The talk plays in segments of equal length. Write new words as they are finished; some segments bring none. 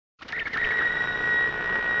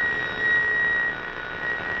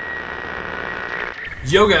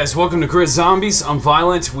Yo guys, welcome to GRIZZ Zombies. I'm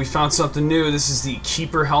Violent. We found something new. This is the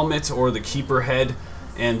Keeper Helmet, or the Keeper Head,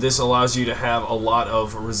 and this allows you to have a lot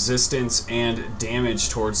of resistance and damage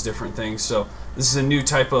towards different things. So this is a new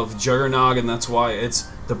type of Juggernog, and that's why it's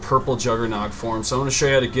the purple Juggernog form. So I'm going to show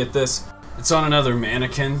you how to get this. It's on another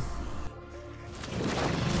mannequin.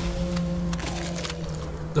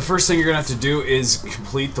 The first thing you're going to have to do is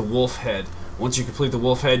complete the wolf head. Once you complete the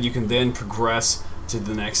wolf head, you can then progress to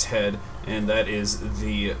the next head, and that is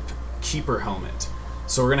the Keeper Helmet.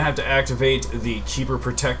 So we're going to have to activate the Keeper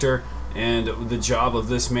Protector, and the job of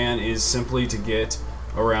this man is simply to get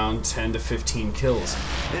around 10 to 15 kills.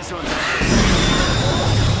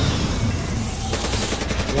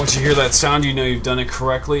 Once you hear that sound, you know you've done it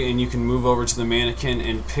correctly, and you can move over to the mannequin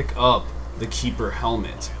and pick up the Keeper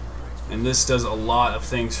Helmet. And this does a lot of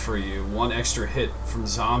things for you. 1 extra hit from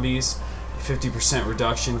zombies, 50%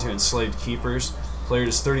 reduction to enslaved keepers. Player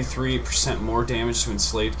does 33% more damage to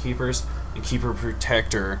enslaved keepers, and Keeper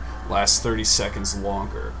Protector lasts 30 seconds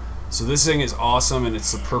longer. So this thing is awesome, and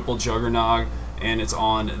it's the purple Juggernog, and it's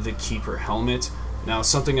on the Keeper Helmet. Now,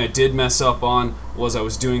 something I did mess up on was I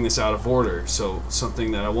was doing this out of order. So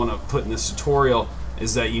something that I want to put in this tutorial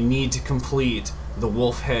is that you need to complete the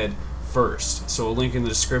wolf head first. So a link in the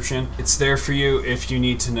description. It's there for you if you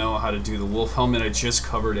need to know how to do the wolf helmet. I just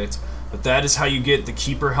covered it. But that is how you get the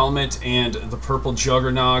Keeper Helmet and the purple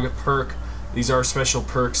Juggernog perk. These are special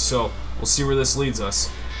perks, so we'll see where this leads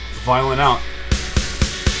us. Violent out.